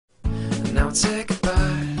won't say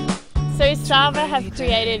goodbye. So Saba have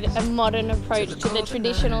created a modern approach to the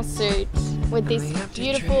traditional suit with this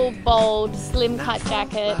beautiful, bold, slim cut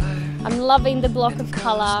jacket. I'm loving the block of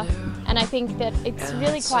colour, and I think that it's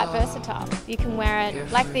really quite versatile. You can wear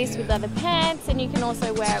it like this with leather pants, and you can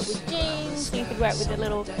also wear it with jeans. You could wear it with a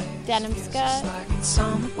little denim skirt.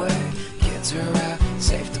 Kids are out,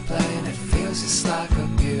 safe to play, and it feels just like a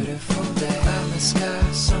beautiful day.